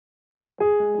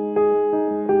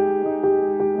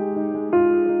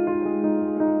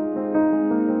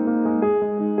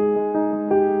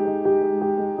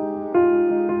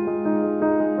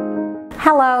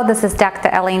this is Dr.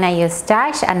 Elena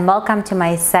Eustache and welcome to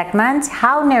my segment,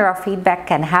 How Neurofeedback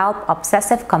Can Help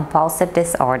Obsessive-Compulsive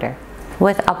Disorder.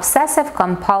 With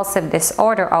obsessive-compulsive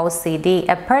disorder, OCD,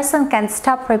 a person can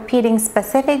stop repeating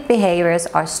specific behaviors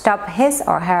or stop his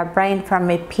or her brain from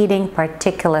repeating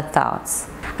particular thoughts.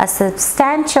 A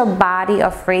substantial body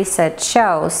of research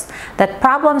shows that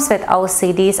problems with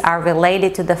OCDs are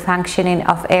related to the functioning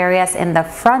of areas in the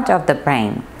front of the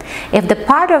brain. If the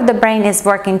part of the brain is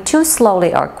working too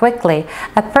slowly or quickly,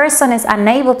 a person is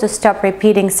unable to stop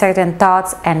repeating certain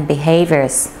thoughts and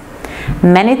behaviors.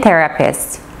 Many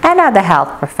therapists and other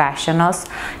health professionals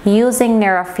using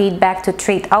neurofeedback to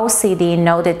treat OCD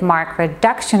noted marked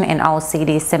reduction in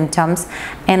OCD symptoms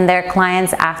in their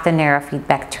clients after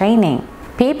neurofeedback training.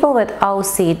 People with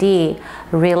OCD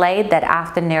relate that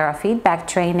after neurofeedback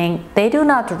training, they do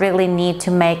not really need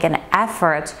to make an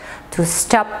effort to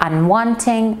stop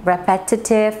unwanting,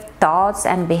 repetitive thoughts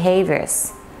and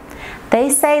behaviors. They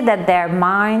say that their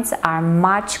minds are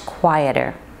much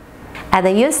quieter. At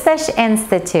the Eustache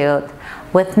Institute,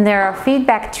 with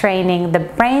neurofeedback training, the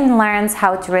brain learns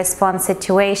how to respond to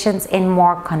situations in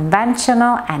more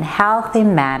conventional and healthy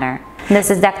manner. This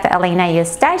is Dr. Elena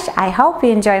Eustache. I hope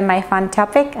you enjoy my fun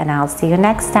topic and I'll see you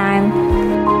next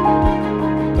time.